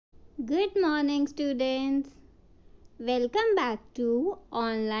Good morning, students. Welcome back to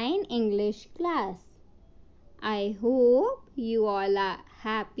online English class. I hope you all are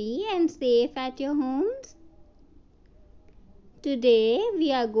happy and safe at your homes. Today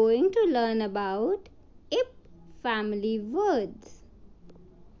we are going to learn about IP family words.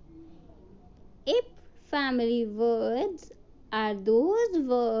 IP family words are those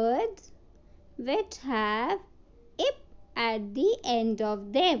words which have IP at the end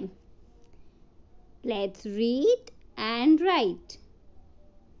of them. Let's read and write.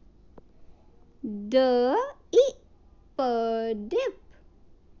 The dip.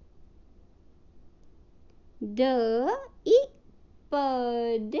 The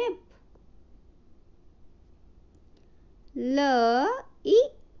dip. Lip.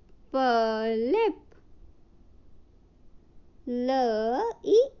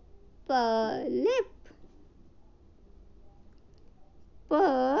 Lip.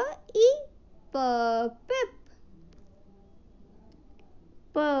 Pip.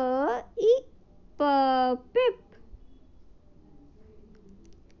 Pip.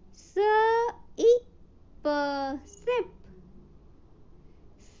 Sip. Sip.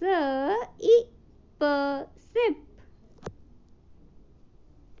 Tip. Tip.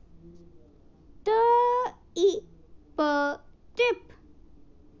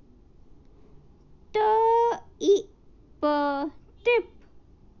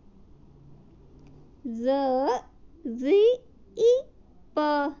 Zip.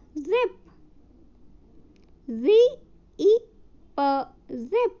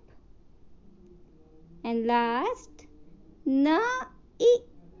 Zip. And last, nip.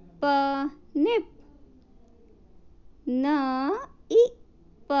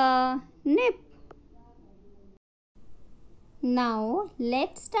 Nip. Now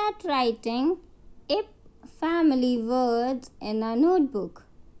let's start writing IP family words in a notebook.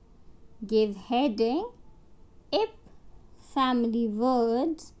 Give heading IP family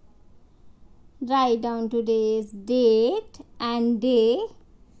words. Write down today's date and day.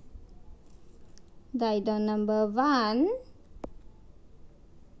 Write down number 1.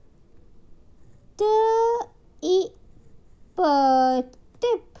 Tip.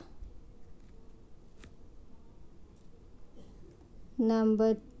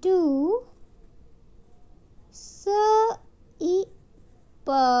 Number 2. Sip.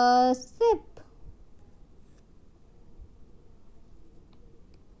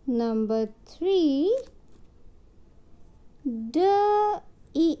 Number 3. Dip.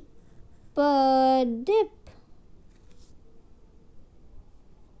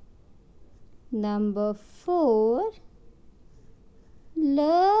 Number 4.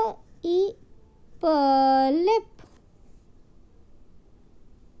 Lip.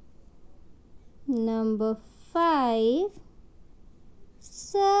 Number 5.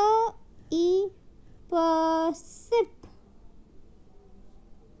 Sip.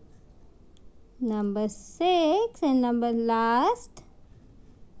 Number 6 and number last,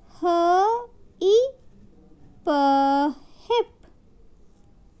 hip.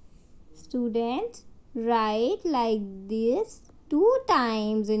 Students, write like this 2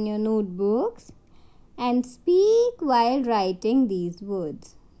 times in your notebooks and speak while writing these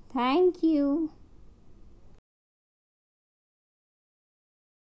words. Thank you.